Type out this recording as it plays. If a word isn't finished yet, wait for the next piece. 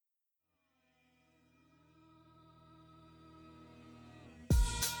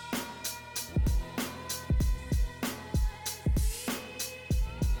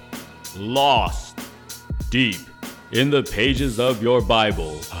lost deep in the pages of your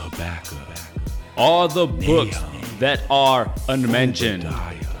Bible Habakkuk, are the books that are unmentioned,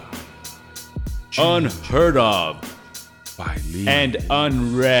 unheard of, Philemon, and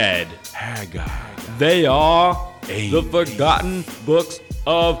unread. Haggai. They are the Amos. forgotten books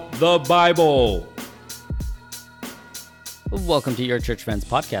of the Bible. Welcome to Your Church Friends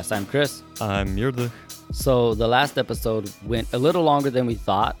podcast. I'm Chris. I'm Yurda. So the last episode went a little longer than we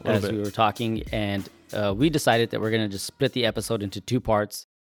thought as we were talking, and we decided that we're going to just split the episode into two parts.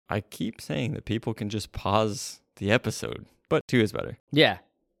 I keep saying that people can just pause the episode, but 2 is better. Yeah,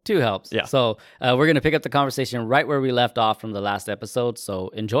 2 helps. Yeah. So we're going to pick up the conversation right where we left off from the last episode, so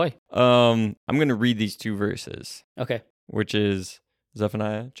enjoy. I'm going to read these 2 verses, Okay. which is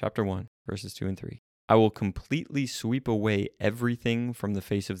Zephaniah chapter 1, verses 2 and 3. I will completely sweep away everything from the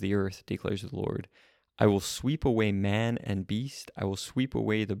face of the earth, declares the Lord. I will sweep away man and beast. I will sweep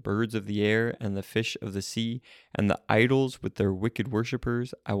away the birds of the air and the fish of the sea and the idols with their wicked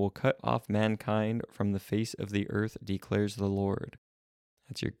worshippers. I will cut off mankind from the face of the earth, declares the Lord.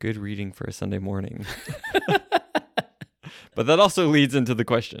 That's your good reading for a Sunday morning. But that also leads into the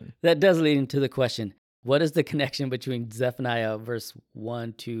question. That does lead into the question. What is the connection between Zephaniah verse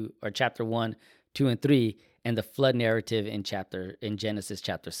 1, 2, or chapter 1, 2, and 3, and the flood narrative in Genesis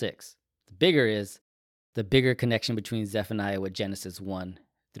chapter 6? The bigger connection between Zephaniah with Genesis 1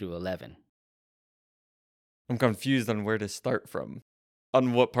 through 11. I'm confused on where to start from.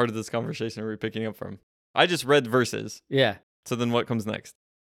 On what part of this conversation are we picking up from? I just read verses. Yeah. So then what comes next?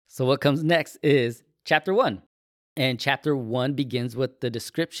 So what comes next is chapter 1. And chapter 1 begins with the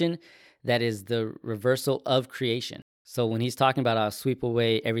description that is the reversal of creation. So when he's talking about I'll sweep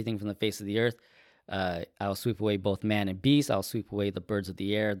away everything from the face of the earth, I'll sweep away both man and beast. I'll sweep away the birds of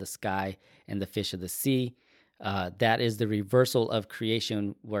the air, the sky, and the fish of the sea. That is the reversal of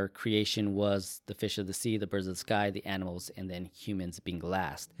creation, where creation was the fish of the sea, the birds of the sky, the animals, and then humans being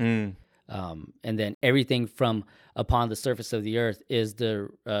last. And then everything from upon the surface of the earth is the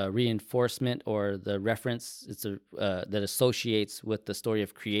reinforcement or the reference that associates with the story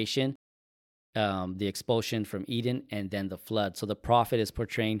of creation, the expulsion from Eden, and then the flood. So the prophet is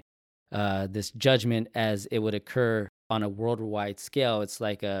portraying this judgment as it would occur on a worldwide scale. It's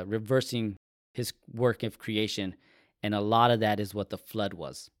like reversing his work of creation, and a lot of that is what the flood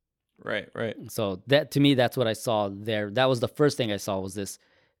was. Right. So that, to me, that's what I saw there. That was the first thing I saw, was this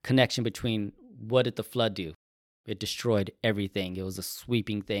connection between what did the flood do? It destroyed everything. It was a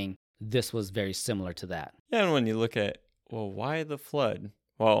sweeping thing. This was very similar to that. Yeah, and when you look at, why the flood?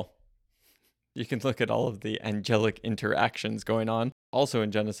 Well, you can look at all of the angelic interactions going on. Also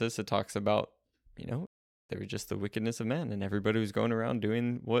in Genesis, it talks about, they were just the wickedness of man, and everybody was going around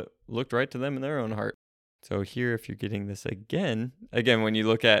doing what looked right to them in their own heart. So here, if you're getting this again, when you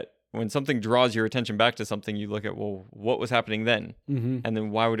look at, when something draws your attention back to something, you look at, what was happening then? Mm-hmm. And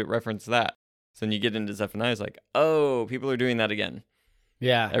then why would it reference that? So then you get into Zephaniah, it's like, people are doing that again.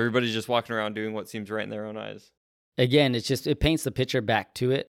 Yeah. Everybody's just walking around doing what seems right in their own eyes. Again, it paints the picture back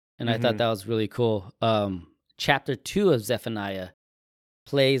to it. And I thought that was really cool. Chapter 2 of Zephaniah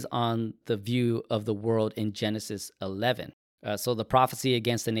plays on the view of the world in Genesis 11. So the prophecy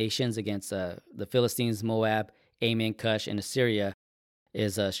against the nations, against the Philistines, Moab, Ammon, Cush, and Assyria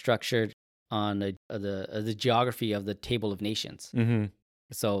is structured on the geography of the Table of Nations. Mm-hmm.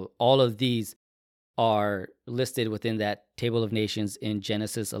 So all of these are listed within that Table of Nations in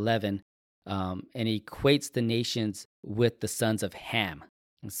Genesis 11, and equates the nations with the sons of Ham.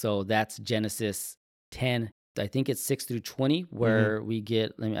 And so that's Genesis 10, I think it's 6 through 20, where we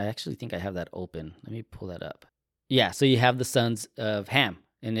get, I actually think I have that open. Let me pull that up. Yeah, so you have the sons of Ham,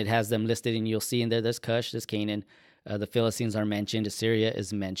 and it has them listed, and you'll see in there's Cush, there's Canaan. The Philistines are mentioned. Assyria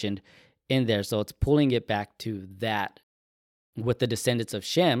is mentioned in there. So it's pulling it back to that, with the descendants of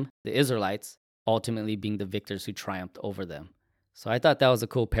Shem, the Israelites, ultimately being the victors who triumphed over them. So I thought that was a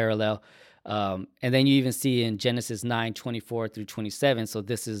cool parallel. And then you even see in Genesis 9, 24 through 27, so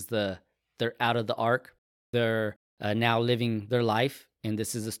this is they're out of the ark. They're now living their life, and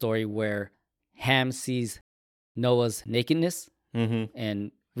this is a story where Ham sees Noah's nakedness,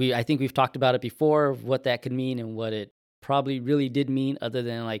 and I think we've talked about it before, what that could mean and what it probably really did mean, other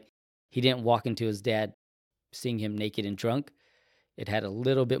than like he didn't walk into his dad seeing him naked and drunk. It had a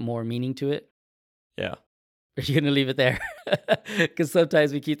little bit more meaning to it. Yeah. Are you going to leave it there? Because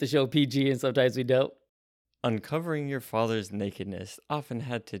sometimes we keep the show PG and sometimes we don't. Uncovering your father's nakedness often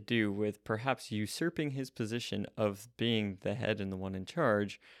had to do with perhaps usurping his position of being the head and the one in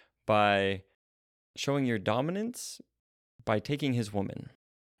charge by showing your dominance by taking his woman.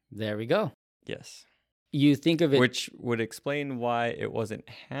 There we go. Yes. You think of it, which would explain why it wasn't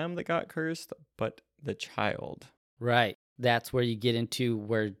Ham that got cursed, but the child. right? That's where you get into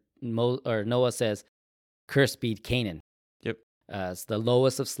where Noah says, "Cursed be Canaan." Yep. It's the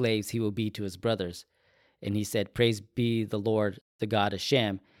lowest of slaves he will be to his brothers. And he said, "Praise be the Lord, the God of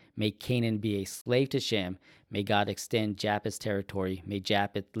Shem. May Canaan be a slave to Shem. May God extend Japheth's territory. May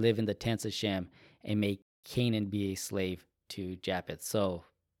Japheth live in the tents of Shem. And may Canaan be a slave to Japheth." So,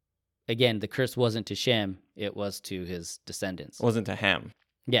 again, the curse wasn't to Shem. It was to his descendants. It wasn't to Ham.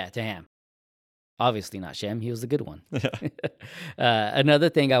 Yeah, to Ham. Obviously not Shem. He was the good one. Yeah. Another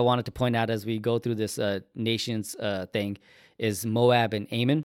thing I wanted to point out as we go through this nations thing is Moab and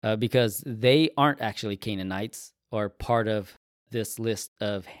Ammon, because they aren't actually Canaanites or part of this list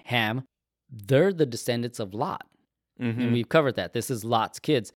of Ham. They're the descendants of Lot. And we've covered that. This is Lot's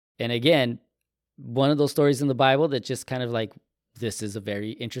kids. And again, one of those stories in the Bible that just kind of like, this is a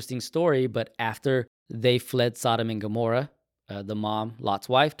very interesting story, but after they fled Sodom and Gomorrah, the mom, Lot's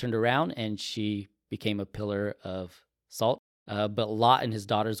wife, turned around and she became a pillar of salt. But Lot and his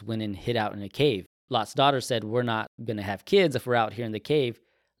daughters went and hid out in a cave. Lot's daughter said, "We're not going to have kids if we're out here in the cave.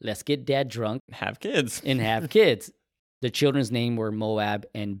 Let's get dad drunk Have kids. and have kids." The children's name were Moab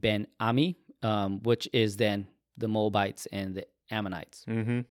and Ben-Ami, which is then the Moabites and the Ammonites.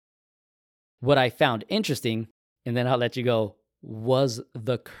 Mm-hmm. What I found interesting, and then I'll let you go, was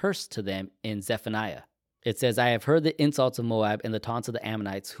the curse to them in Zephaniah. It says, "I have heard the insults of Moab and the taunts of the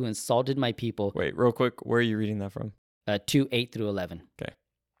Ammonites who insulted my people." Wait, real quick, where are you reading that from? 2:8 through 11.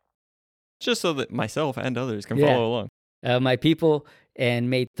 Just so that myself and others can Yeah. follow along. "My people and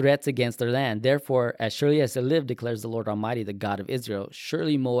made threats against their land. Therefore, as surely as I live, declares the Lord Almighty, the God of Israel,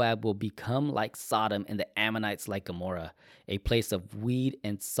 surely Moab will become like Sodom and the Ammonites like Gomorrah, a place of weed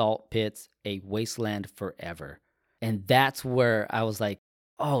and salt pits, a wasteland forever." And that's where I was like,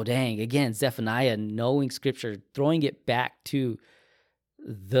 oh, dang, again, Zephaniah, knowing scripture, throwing it back to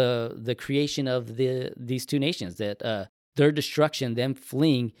the creation of these two nations, that their destruction, them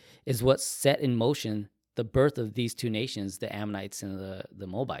fleeing, is what set in motion the birth of these two nations, the Ammonites and the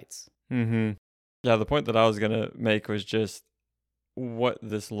Moabites. Mm-hmm. Yeah, the point that I was going to make was just what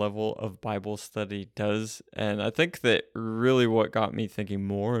this level of Bible study does. And I think that really what got me thinking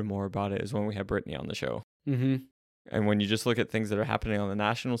more and more about it is when we had Brittany on the show. Mm-hmm. And when you just look at things that are happening on the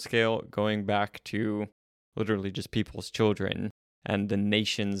national scale, going back to literally just people's children and the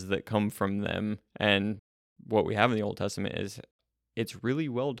nations that come from them, and what we have in the Old Testament is it's really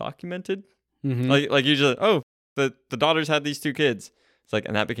well documented. Mm-hmm. Like usually, oh, the daughters had these two kids. It's like,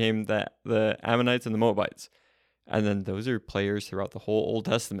 and that became the Ammonites and the Moabites. And then those are players throughout the whole Old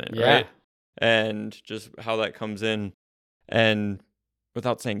Testament, Yeah. right? And just how that comes in. And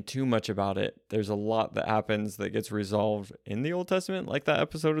without saying too much about it, there's a lot that happens that gets resolved in the Old Testament, like that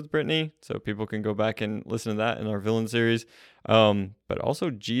episode with Brittany. So people can go back and listen to that in our villain series. But also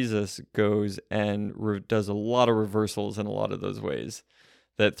Jesus goes and does a lot of reversals in a lot of those ways.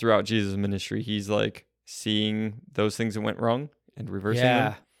 That throughout Jesus' ministry, he's like seeing those things that went wrong and reversing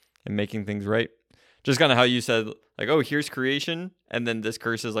them and making things right. Just kind of how you said, like, oh, here's creation, and then this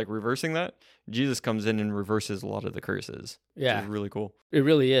curse is like reversing that. Jesus comes in and reverses a lot of the curses. Yeah. Which is really cool. It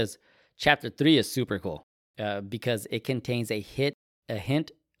really is. Chapter 3 is super cool because it contains a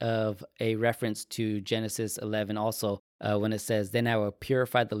hint of a reference to Genesis 11 also when it says, "Then I will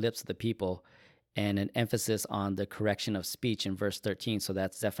purify the lips of the people," and an emphasis on the correction of speech in verse 13. So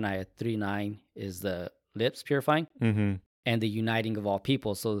that's Zephaniah 3:9 is the lips purifying Mm-hmm. and the uniting of all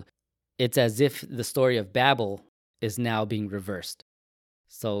people. So it's as if the story of Babel is now being reversed.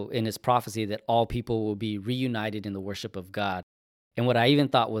 So in his prophecy that all people will be reunited in the worship of God. And what I even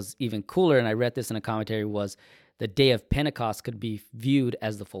thought was even cooler, and I read this in a commentary, was the day of Pentecost could be viewed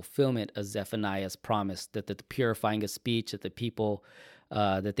as the fulfillment of Zephaniah's promise, that the purifying of speech, that the people,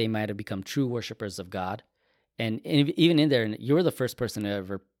 that they might have become true worshipers of God. And even in there, and you were the first person to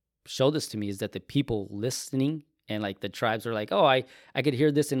ever show this to me, is that the people listening and like the tribes are like, oh, I could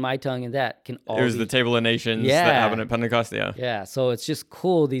hear this in my tongue and that can all It was be... the Table of Nations Yeah. that happened at Pentecost. Yeah. Yeah, so it's just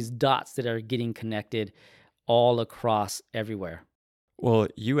cool, these dots that are getting connected all across everywhere. Well,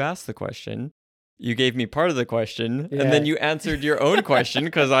 you asked the question. You gave me part of the question, Yeah. and then you answered your own question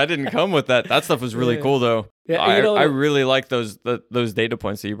because I didn't come with that. That stuff was really Yeah. cool, though. Yeah, I really like those data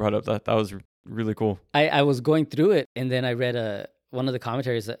points that you brought up. That was really cool. I was going through it, and then I read one of the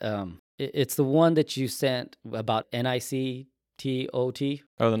commentaries. It's the one that you sent about NICTOT.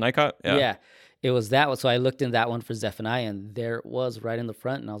 Oh, the Nikot? Yeah, it was that one. So I looked in that one for Zephaniah, and there it was right in the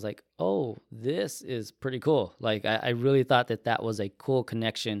front, and I was like, oh, this is pretty cool. Like, I really thought that was a cool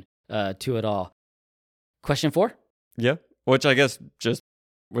connection to it all. Question 4? Yeah. Which I guess just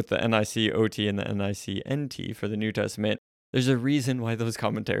with the NICOT and the NICNT for the New Testament, there's a reason why those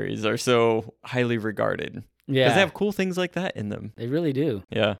commentaries are so highly regarded. Yeah. Because they have cool things like that in them. They really do.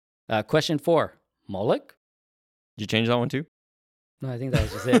 Yeah. Question 4. Moloch? Did you change that one too? No, I think that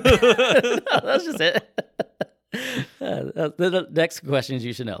was just it. No, that's just it. The next questions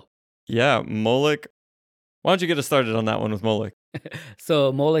you should know. Yeah, Moloch. Why don't you get us started on that one with Moloch?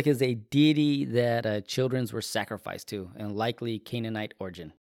 So Moloch is a deity that children were sacrificed to, and likely Canaanite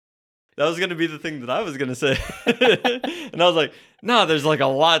origin. That was going to be the thing that I was going to say. And I was like, no, there's like a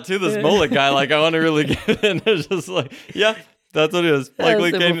lot to this Moloch guy. Like, I want to really get in. It's just like, yeah, that's what it is.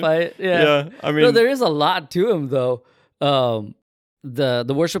 Likely Canaan. Yeah. I mean, no, there is a lot to him, though.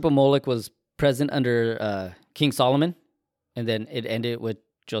 The worship of Moloch was present under King Solomon, and then it ended with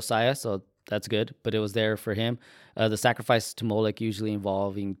Josiah, so that's good, but it was there for him. The sacrifice to Moloch usually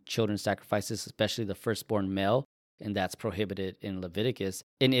involving children's sacrifices, especially the firstborn male, and that's prohibited in Leviticus.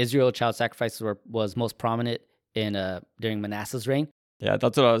 In Israel, child sacrifice was most prominent during Manasseh's reign. Yeah,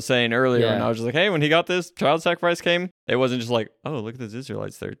 that's what I was saying earlier. Yeah. And I was just like, hey, when he got this child sacrifice came, it wasn't just like, oh, look at those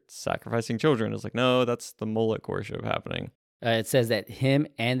Israelites. They're sacrificing children. It's like, no, that's the Moloch worship happening. It says that him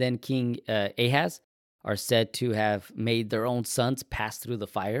and then King Ahaz are said to have made their own sons pass through the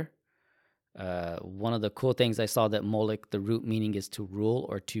fire. One of the cool things I saw that Moloch, the root meaning is to rule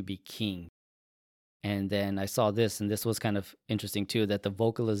or to be king. And then I saw this, and this was kind of interesting too, that the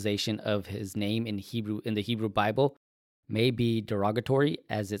vocalization of his name in the Hebrew Bible may be derogatory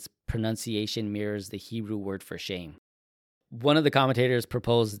as its pronunciation mirrors the Hebrew word for shame. One of the commentators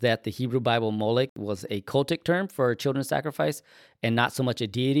proposed that the Hebrew Bible Moloch was a cultic term for children's sacrifice and not so much a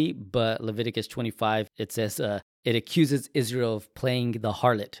deity, but Leviticus 25, it says it accuses Israel of playing the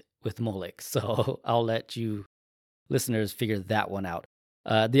harlot with Moloch. So I'll let you listeners figure that one out.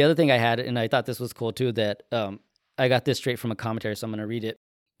 The other thing I had, and I thought this was cool too, that I got this straight from a commentary, so I'm going to read it.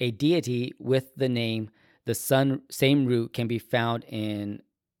 A deity with the name, the same root can be found in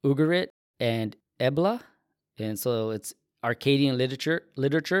Ugarit and Ebla, and so it's Akkadian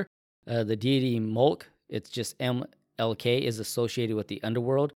literature. The deity Moloch, it's just MLK, is associated with the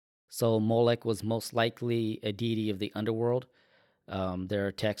underworld. So Moloch was most likely a deity of the underworld. There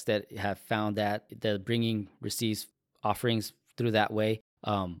are texts that have found that the bringing receives offerings through that way.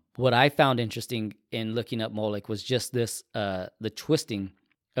 What I found interesting in looking up Moloch was just this, the twisting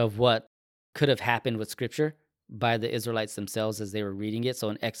of what could have happened with Scripture by the Israelites themselves as they were reading it.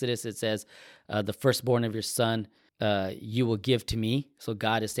 So in Exodus, it says, the firstborn of your son you will give to me. So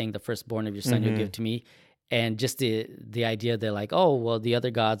God is saying the firstborn of your son you'll give to me. And just the idea that like, oh, well, the other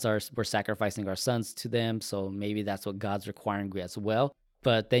gods we're sacrificing our sons to them, so maybe that's what God's requiring as well.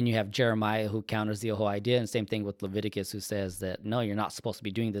 But then you have Jeremiah who counters the whole idea, and same thing with Leviticus who says that, no, you're not supposed to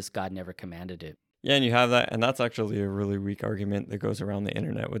be doing this. God never commanded it. Yeah, and you have that, and that's actually a really weak argument that goes around the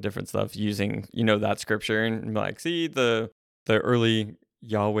internet with different stuff using, that scripture and like, see, the early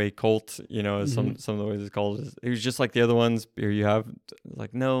Yahweh cult, as some of the ways it's called, it was just like the other ones. Here you have,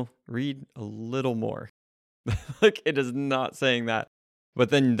 like, no, read a little more. Like, it is not saying that. But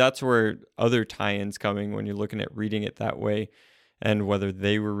then that's where other tie-ins coming when you're looking at reading it that way, and whether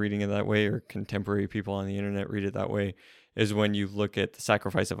they were reading it that way or contemporary people on the internet read it that way, is when you look at the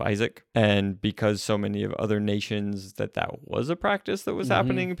sacrifice of Isaac. And because so many of other nations that was a practice that was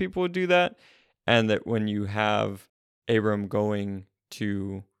happening and people would do that, and that when you have Abram going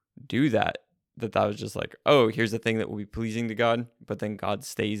to do that was just like, oh, here's the thing that will be pleasing to God, but then God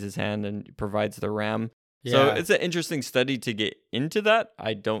stays his hand and provides the ram. Yeah. So it's an interesting study to get into that.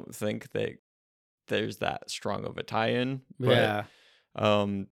 I don't think that there's that strong of a tie-in. But,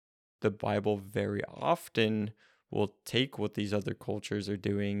 the Bible very often will take what these other cultures are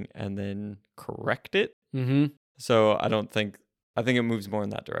doing and then correct it. Mm-hmm. So I think it moves more in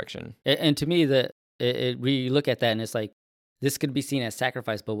that direction. And to me, we look at that and it's like, this could be seen as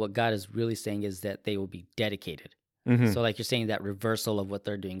sacrifice, but what God is really saying is that they will be dedicated. Mm-hmm. So like you're saying, that reversal of what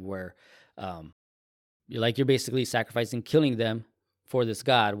they're doing where you're basically sacrificing, killing them for this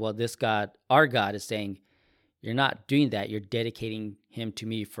God. Well, this God, our God, is saying, you're not doing that. You're dedicating him to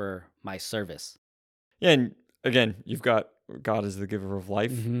me for my service. Yeah, and again, you've got God as the giver of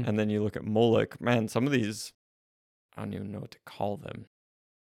life, and then you look at Moloch. Man, some of these, I don't even know what to call them.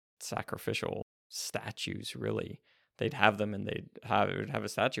 Sacrificial statues, really. They'd have them, and it would have a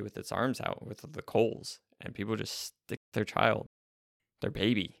statue with its arms out with the coals, and people just stick their child, their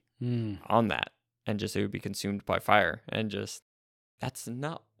baby, on that, and just it would be consumed by fire, and just that's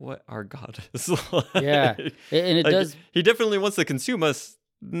not what our God is like. Yeah, and it does. He definitely wants to consume us,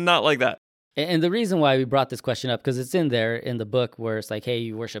 not like that. And the reason why we brought this question up, because it's in there in the book where it's like, hey,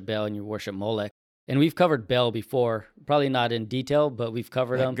 you worship Baal and you worship Molech. And we've covered Bel before, probably not in detail, but we've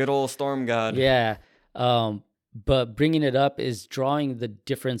covered That him. good old storm god. Yeah. But bringing it up is drawing the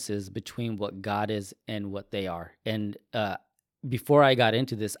differences between what God is and what they are. And before I got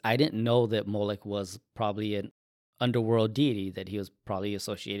into this, I didn't know that Moloch was probably an underworld deity, that he was probably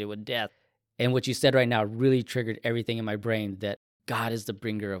associated with death. And what you said right now really triggered everything in my brain, that God is the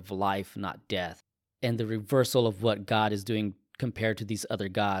bringer of life, not death. And the reversal of what God is doing compared to these other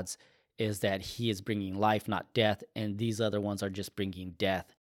gods is that he is bringing life, not death, and these other ones are just bringing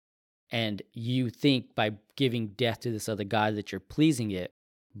death. And you think by giving death to this other god that you're pleasing it,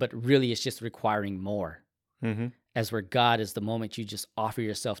 but really it's just requiring more. Mm-hmm. As where God is, the moment you just offer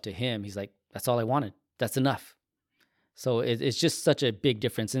yourself to him, he's like, that's all I wanted. That's enough. So it's just such a big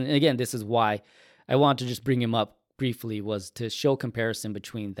difference. And again, this is why I wanted to just bring him up briefly, was to show comparison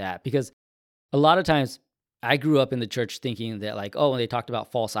between that. Because a lot of times I grew up in the church thinking that like, oh, when they talked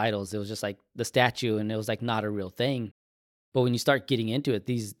about false idols, it was just like the statue and it was like not a real thing. But when you start getting into it,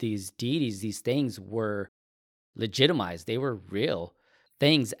 these deities, these things were legitimized. They were real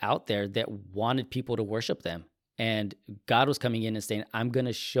things out there that wanted people to worship them. And God was coming in and saying, I'm going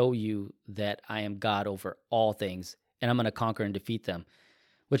to show you that I am God over all things, and I'm going to conquer and defeat them,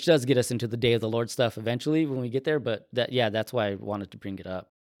 which does get us into the day of the Lord stuff eventually when we get there. But that's why I wanted to bring it up.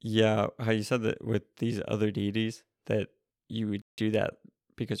 Yeah, how you said that with these other deities, that you would do that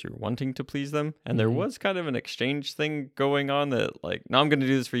because you're wanting to please them. And there was kind of an exchange thing going on that like, no, I'm going to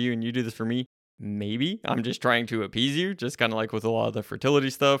do this for you and you do this for me. Maybe I'm just trying to appease you, just kind of like with a lot of the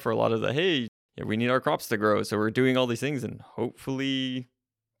fertility stuff or a lot of the, hey, yeah, we need our crops to grow. So we're doing all these things and hopefully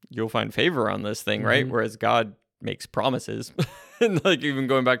you'll find favor on this thing, right? Whereas God makes promises. And like even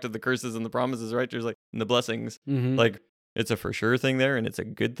going back to the curses and the promises, right? There's like the blessings, like it's a for sure thing there and it's a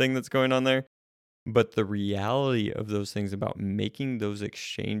good thing that's going on there. But the reality of those things about making those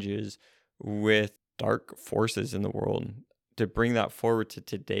exchanges with dark forces in the world, to bring that forward to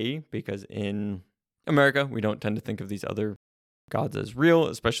today, because in America, we don't tend to think of these other gods as real,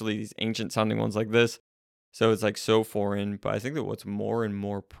 especially these ancient sounding ones like this. So it's like so foreign. But I think that what's more and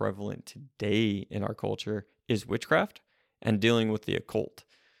more prevalent today in our culture is witchcraft and dealing with the occult,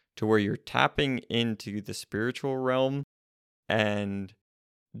 to where you're tapping into the spiritual realm and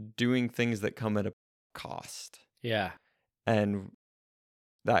doing things that come at a cost. Yeah. And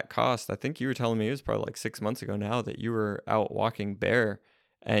that cost, I think you were telling me it was probably like 6 months ago now, that you were out walking bear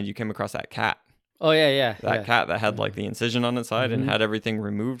and you came across that cat. Oh, yeah. That cat that had like the incision on its side and had everything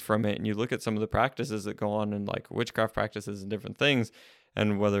removed from it. And you look at some of the practices that go on in like witchcraft practices and different things,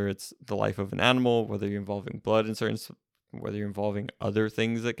 and whether it's the life of an animal, whether you're involving blood in certain, whether you're involving other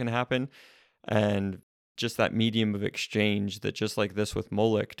things that can happen, and just that medium of exchange, that just like this with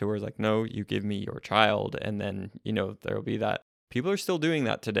Moloch, to where it's like, no, you give me your child, and then, you know, there'll be that. People are still doing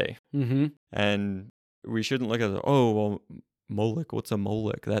that today. And we shouldn't look at it, oh, well, Moloch, what's a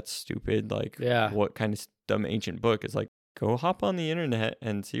Moloch? That's stupid. Like, what kind of dumb ancient book? Is like, go hop on the internet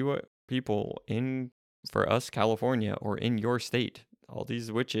and see what people in, for us, California, or in your state, all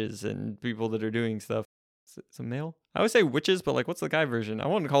these witches and people that are doing stuff. It's a male? I always say witches, but like, what's the guy version? I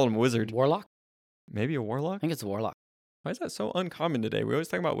want to call him wizard. Warlock? Maybe a warlock? I think it's a warlock. Why is that so uncommon today? We always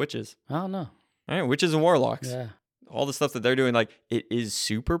talk about witches. I don't know. All right, witches and warlocks. Yeah. All the stuff that they're doing, like, it is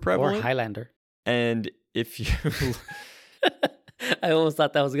super prevalent. Or Highlander. And if you... I almost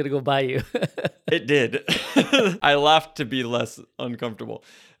thought that was going to go by you. It did. I laughed to be less uncomfortable.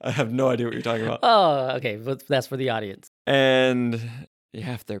 I have no idea what you're talking about. Oh, okay. But that's for the audience. And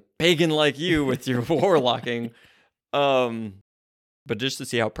yeah, if they're pagan like you with your warlocking, but just to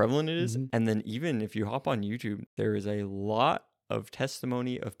see how prevalent it is. And then even if you hop on YouTube, there is a lot of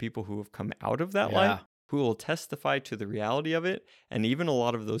testimony of people who have come out of that life, who will testify to the reality of it. And even a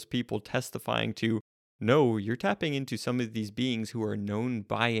lot of those people testifying to, no, you're tapping into some of these beings who are known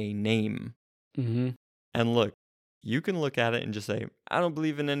by a name. And look, you can look at it and just say, I don't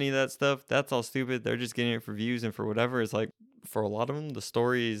believe in any of that stuff. That's all stupid. They're just getting it for views and for whatever. It's like, for a lot of them, the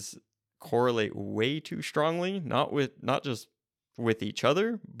stories correlate way too strongly, not just with each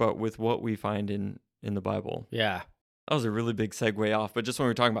other, but with what we find in the Bible. Yeah. That was a really big segue off. But just when we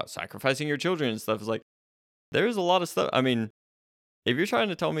were talking about sacrificing your children and stuff, it's like, there's a lot of stuff. I mean, if you're trying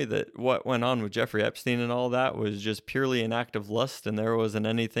to tell me that what went on with Jeffrey Epstein and all that was just purely an act of lust and there wasn't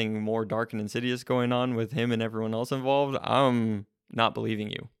anything more dark and insidious going on with him and everyone else involved, I'm not believing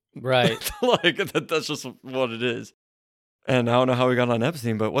you. Right. Like, that's just what it is. And I don't know how we got on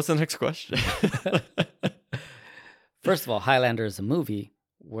Epstein, but what's the next question? First of all, Highlander is a movie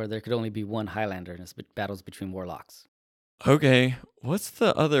where there could only be one Highlander, and it's battles between warlocks. Okay. What's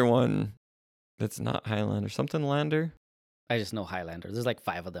the other one that's not Highlander? Something Lander? I just know Highlander. There's like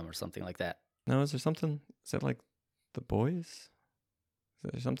 5 of them or something like that. No, is there something? Is it like the boys?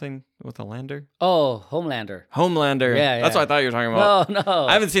 Is there something with a lander? Oh, Homelander. Homelander. Yeah, That's yeah. what I thought you were talking about. No.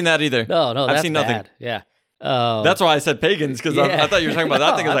 I haven't seen that either. No, I've that's seen nothing. bad. Yeah. That's why I said pagans, because Yeah. I thought you were talking about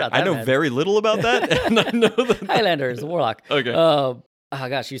that thing. I was No, like, not I know that bad. very little about that, and I know that. Highlander is a warlock. Okay. Oh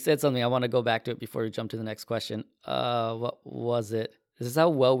gosh, you said something. I want to go back to it before we jump to the next question. What was it? This is how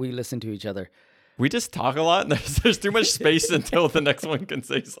well we listen to each other. We just talk a lot, and there's too much space until the next one can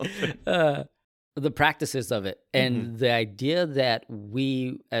say something. The practices of it and the idea that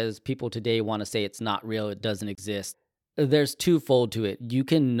we as people today want to say it's not real, it doesn't exist. There's twofold to it. You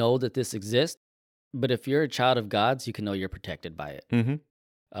can know that this exists, but if you're a child of God's, you can know you're protected by it. Mm-hmm.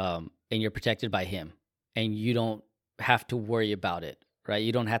 And you're protected by him, and you don't have to worry about it, right?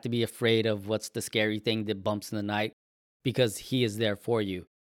 You don't have to be afraid of what's the scary thing that bumps in the night, because he is there for you.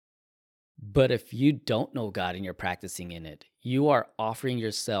 But if you don't know God and you're practicing in it, you are offering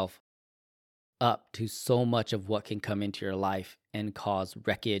yourself up to so much of what can come into your life and cause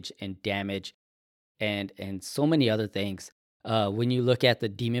wreckage and damage and so many other things. When you look at the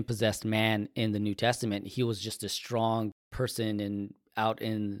demon-possessed man in the New Testament, he was just a strong person out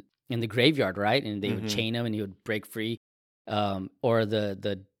in the graveyard, right? And they would chain him and he would break free. Or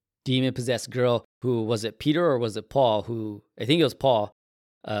the demon-possessed girl, who was it Peter or was it Paul? I think it was Paul,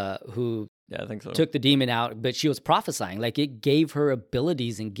 who Yeah, I think so. took the demon out, but she was prophesying. Like, it gave her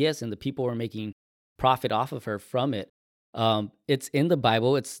abilities and gifts, and the people were making profit off of her from it. It's in the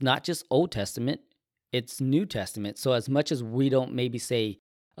Bible. It's not just Old Testament, it's New Testament. So as much as we don't maybe say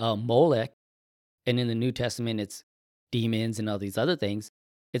Molech, and in the New Testament it's demons and all these other things,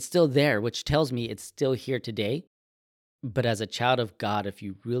 it's still there, which tells me it's still here today. But as a child of God, if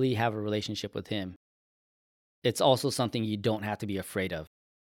you really have a relationship with him, it's also something you don't have to be afraid of.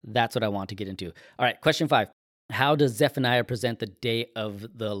 That's what I want to get into. All right, question 5. How does Zephaniah present the day of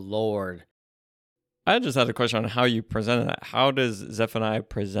the Lord? I just had a question on how you presented that. How does Zephaniah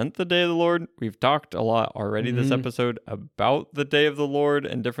present the day of the Lord? We've talked a lot already this episode about the day of the Lord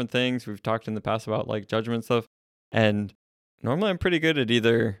and different things. We've talked in the past about like judgment stuff. And normally I'm pretty good at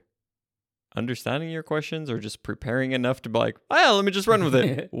either understanding your questions or just preparing enough to be like, let me just run with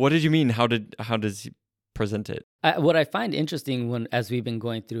it. What did you mean? How does he present it? What I find interesting as we've been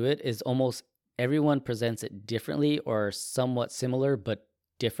going through it is almost everyone presents it differently or somewhat similar, but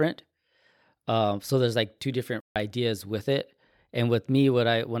different. So there's like two different ideas with it. And with me,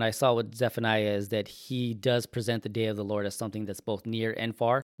 when I saw with Zephaniah is that he does present the day of the Lord as something that's both near and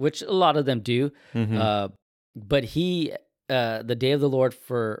far, which a lot of them do. But the day of the Lord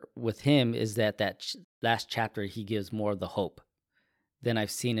with him is that last chapter, he gives more of the hope than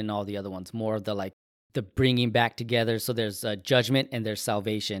I've seen in all the other ones, more of the bringing back together. So there's judgment and there's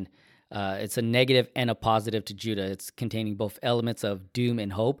salvation. It's a negative and a positive to Judah. It's containing both elements of doom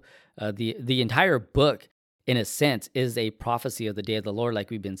and hope. The entire book, in a sense, is a prophecy of the day of the Lord, like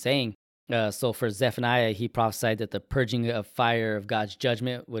we've been saying. So for Zephaniah, he prophesied that the purging of fire of God's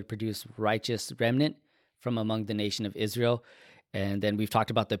judgment would produce righteous remnant from among the nation of Israel. And then we've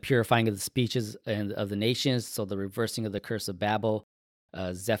talked about the purifying of the speeches and of the nations, so the reversing of the curse of Babel.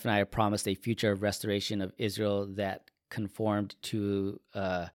 Zephaniah promised a future of restoration of Israel that conformed to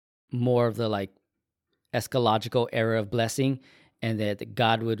more of the eschatological era of blessing, and that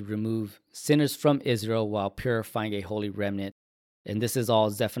God would remove sinners from Israel while purifying a holy remnant. And this is all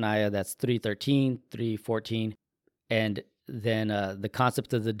Zephaniah, that's 3:13, 3:14. And then the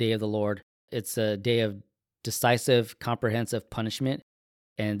concept of the day of the Lord, it's a day of decisive, comprehensive punishment.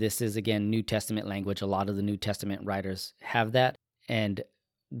 And this is, again, New Testament language. A lot of the New Testament writers have that. And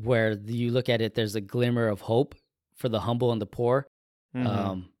where you look at it, there's a glimmer of hope for the humble and the poor.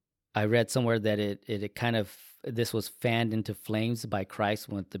 I read somewhere that it kind of, this was fanned into flames by Christ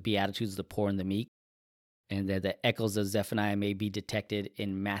with the Beatitudes of the poor and the meek, and that the echoes of Zephaniah may be detected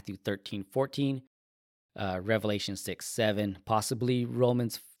in Matthew 13:14, Revelation 6:7, possibly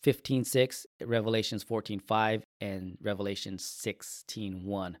Romans 15:6, Revelations 14:5, and Revelation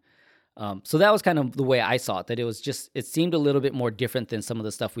 16:1. So that was kind of the way I saw it, that it seemed a little bit more different than some of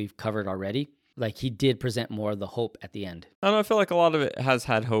the stuff we've covered already. Like, he did present more of the hope at the end. I don't know, I feel like a lot of it has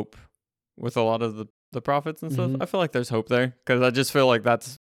had hope with a lot of the prophets and stuff. I feel like there's hope there, because I just feel like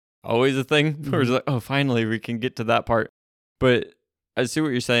that's always a thing. Where it's like, oh, finally we can get to that part. But I see what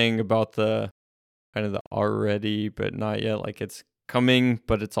you're saying about the kind of the already but not yet, like it's coming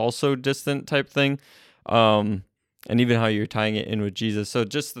but it's also distant type thing. And even how you're tying it in with Jesus. So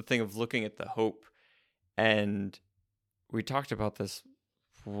just the thing of looking at the hope, and we talked about this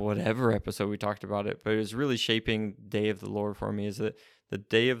whatever episode we talked about it, but it was really shaping day of the Lord for me, is that the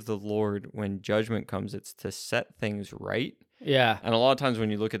day of the Lord, when judgment comes, it's to set things right. Yeah. And a lot of times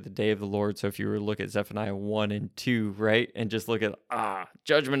when you look at the day of the Lord, so if you were to look at Zephaniah 1 and 2, right, and just look at,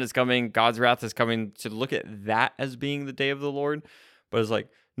 judgment is coming, God's wrath is coming, to look at that as being the day of the Lord. But it's like,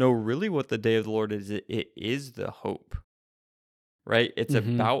 no, really what the day of the Lord is, it is the hope, right? It's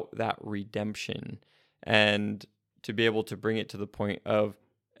about that redemption. And to be able to bring it to the point of,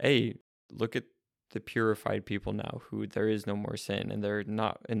 hey, look at the purified people now who there is no more sin and they're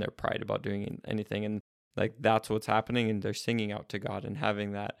not in their pride about doing anything. And like, that's what's happening. And they're singing out to God and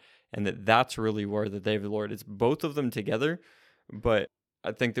having that. And that's really where the day of the Lord, it's both of them together. But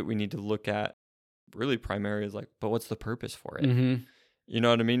I think that we need to look at really primarily as like, but what's the purpose for it? You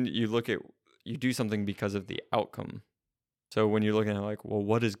know what I mean? You do something because of the outcome. So when you're looking at like, well,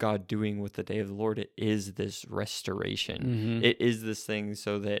 what is God doing with the day of the Lord? It is this restoration. It is this thing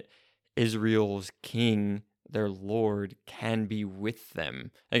so that Israel's king, their Lord, can be with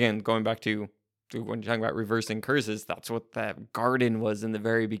them. Again, going back to when you're talking about reversing curses, that's what that garden was in the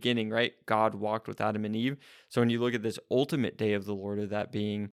very beginning, right? God walked with Adam and Eve. So when you look at this ultimate day of the Lord, of that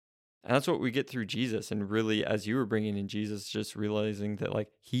being, and that's what we get through Jesus. And really, as you were bringing in Jesus, just realizing that like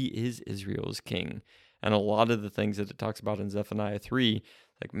he is Israel's king. And a lot of the things that it talks about in Zephaniah 3,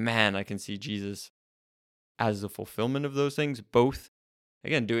 like, man, I can see Jesus as the fulfillment of those things, both,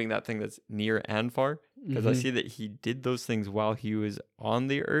 again, doing that thing that's near and far, because I see that he did those things while he was on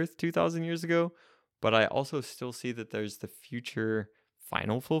the earth 2,000 years ago, but I also still see that there's the future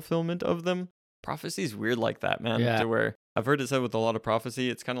final fulfillment of them. Prophecy is weird like that, man, to where I've heard it said with a lot of prophecy,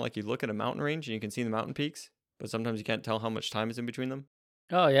 it's kind of like you look at a mountain range and you can see the mountain peaks, but sometimes you can't tell how much time is in between them.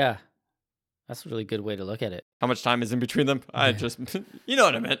 Oh, yeah. That's a really good way to look at it. How much time is in between them? I just, you know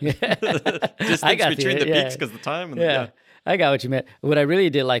what I meant. Just things between the peaks because the time. And I got what you meant. What I really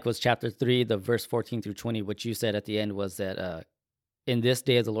did like was chapter 3, the verse 14 through 20. What you said at the end was that in this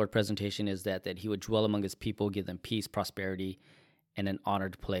day of the Lord presentation is that he would dwell among his people, give them peace, prosperity, and an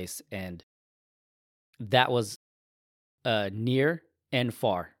honored place. And that was near and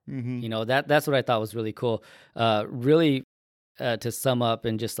far. You know, that's what I thought was really cool. Really, to sum up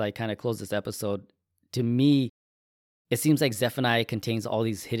and just like kind of close this episode, to me, it seems like Zephaniah contains all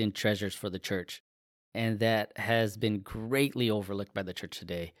these hidden treasures for the church, and that has been greatly overlooked by the church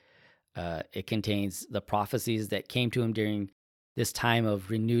today. It contains the prophecies that came to him during this time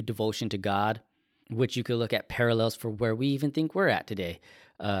of renewed devotion to God, which you could look at parallels for where we even think we're at today.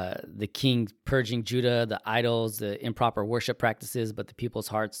 The king purging Judah, the idols, the improper worship practices, but the people's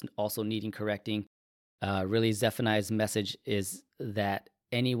hearts also needing correcting. Really, Zephaniah's message is that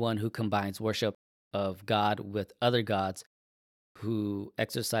anyone who combines worship of God with other gods, who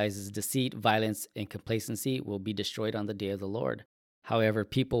exercises deceit, violence, and complacency, will be destroyed on the day of the Lord. However,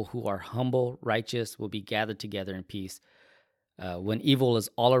 people who are humble, righteous, will be gathered together in peace. When evil is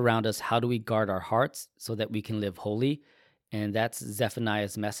all around us, how do we guard our hearts so that we can live holy? And that's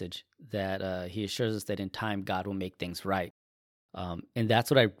Zephaniah's message, that he assures us that in time, God will make things right. And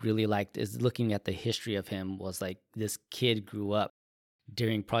that's what I really liked, is looking at the history of him, was like this kid grew up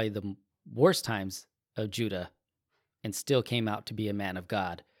during probably the worst times of Judah and still came out to be a man of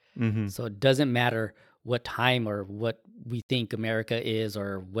God. So it doesn't matter what time or what we think America is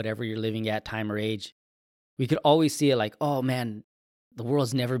or whatever you're living at, time or age. We could always see it like, oh man, the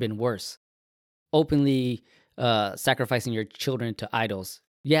world's never been worse. Openly sacrificing your children to idols.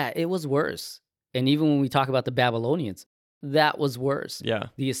 Yeah, it was worse. And even when we talk about the Babylonians, that was worse. Yeah.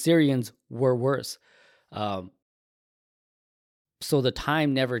 The Assyrians were worse. So the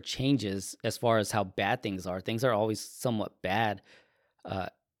time never changes as far as how bad things are. Things are always somewhat bad.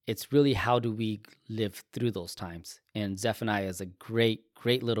 It's really how do we live through those times. And Zephaniah is a great,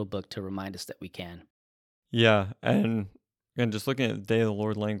 great little book to remind us that we can. Yeah. And just looking at the day of the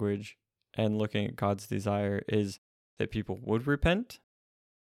Lord language and looking at God's desire is that people would repent.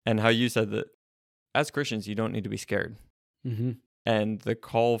 And how you said that as Christians, you don't need to be scared. And the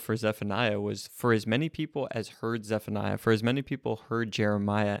call for Zephaniah was for as many people as heard Zephaniah, for as many people heard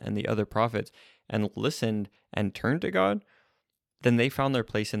Jeremiah and the other prophets and listened and turned to God, then they found their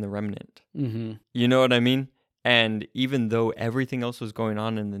place in the remnant. You know what I mean? And even though everything else was going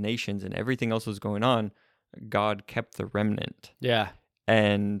on in the nations and everything else was going on, God kept the remnant. Yeah.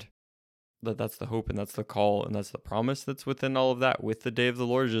 And that's the hope and that's the call and that's the promise that's within all of that with the day of the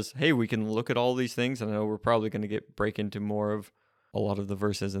Lord. Just, hey, we can look at all these things, and I know we're probably going to break into more of a lot of the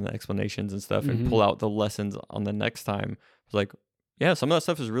verses and the explanations and stuff and pull out the lessons on the next time. It's like, yeah, some of that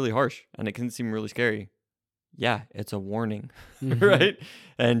stuff is really harsh and it can seem really scary. Yeah, it's a warning, right?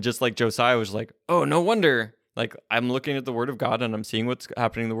 And just like Josiah was like, oh, no wonder. Like, I'm looking at the word of God and I'm seeing what's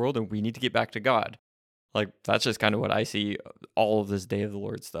happening in the world and we need to get back to God. Like, that's just kind of what I see all of this day of the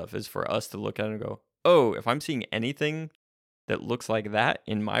Lord stuff is, for us to look at it and go, oh, if I'm seeing anything that looks like that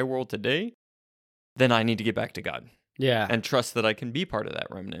in my world today, then I need to get back to God Yeah. and trust that I can be part of that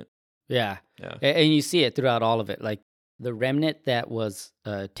remnant. Yeah. Yeah. And you see it throughout all of it. Like the remnant that was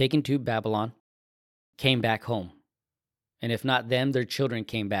taken to Babylon came back home. And if not them, their children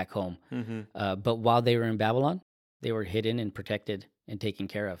came back home. Mm-hmm. But while they were in Babylon, they were hidden and protected and taken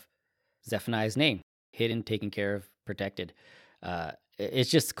care of. Zephaniah's name, hidden, taken care of, protected.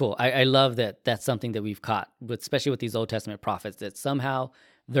 It's just cool. I love that that's something that we've caught, especially with these Old Testament prophets, that somehow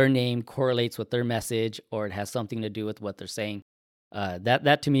their name correlates with their message or it has something to do with what they're saying.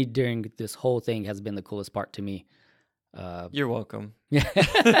 That to me during this whole thing has been the coolest part to me. You're welcome.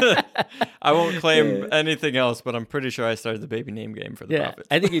 I won't claim anything else, but I'm pretty sure I started the baby name game for the prophets.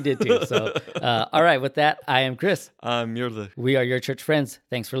 I think you did too. So, all right, with that, I am Chris. We are your church friends.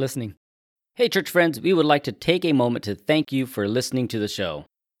 Thanks for listening. Hey, church friends, we would like to take a moment to thank you for listening to the show.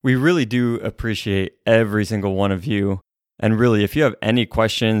 We really do appreciate every single one of you. And really, if you have any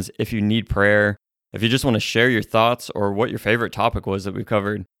questions, if you need prayer, if you just want to share your thoughts or what your favorite topic was that we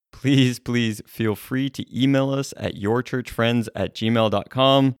covered, please feel free to email us at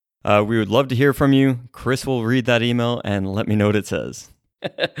yourchurchfriends@gmail.com. We would love to hear from you. Chris will read that email and let me know what it says.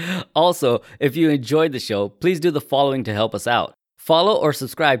 Also, if you enjoyed the show, please do the following to help us out. Follow or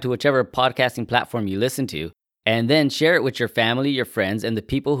subscribe to whichever podcasting platform you listen to, and then share it with your family, your friends, and the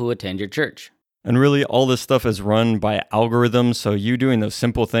people who attend your church. And really, all this stuff is run by algorithms, so you doing those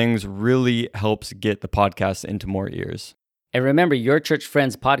simple things really helps get the podcast into more ears. And remember, Your Church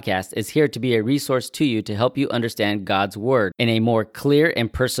Friends podcast is here to be a resource to you to help you understand God's Word in a more clear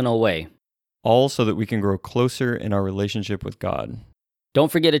and personal way. All so that we can grow closer in our relationship with God. Don't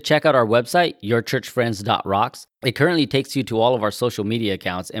forget to check out our website, yourchurchfriends.rocks. It currently takes you to all of our social media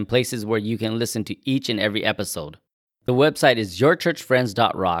accounts and places where you can listen to each and every episode. The website is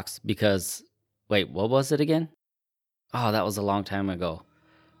yourchurchfriends.rocks because, wait, what was it again? Oh, that was a long time ago.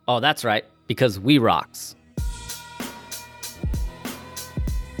 Oh, that's right, because we rocks.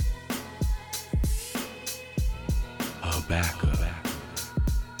 Habakkuk,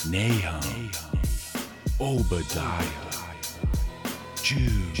 Nahum, Obadiah,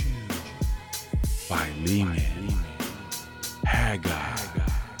 Jude, Philemon, Haggai,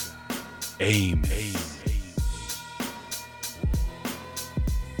 Amos.